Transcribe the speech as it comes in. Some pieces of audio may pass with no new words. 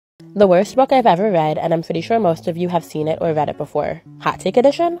The worst book I've ever read, and I'm pretty sure most of you have seen it or read it before. Hot Take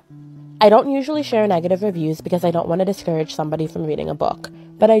Edition? I don't usually share negative reviews because I don't want to discourage somebody from reading a book,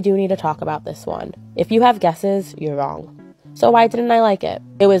 but I do need to talk about this one. If you have guesses, you're wrong. So why didn't I like it?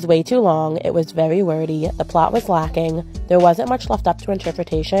 It was way too long, it was very wordy, the plot was lacking, there wasn't much left up to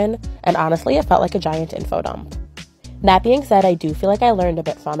interpretation, and honestly it felt like a giant info dump. That being said, I do feel like I learned a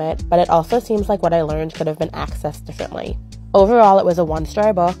bit from it, but it also seems like what I learned could have been accessed differently. Overall, it was a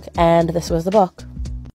 1-star book, and this was the book.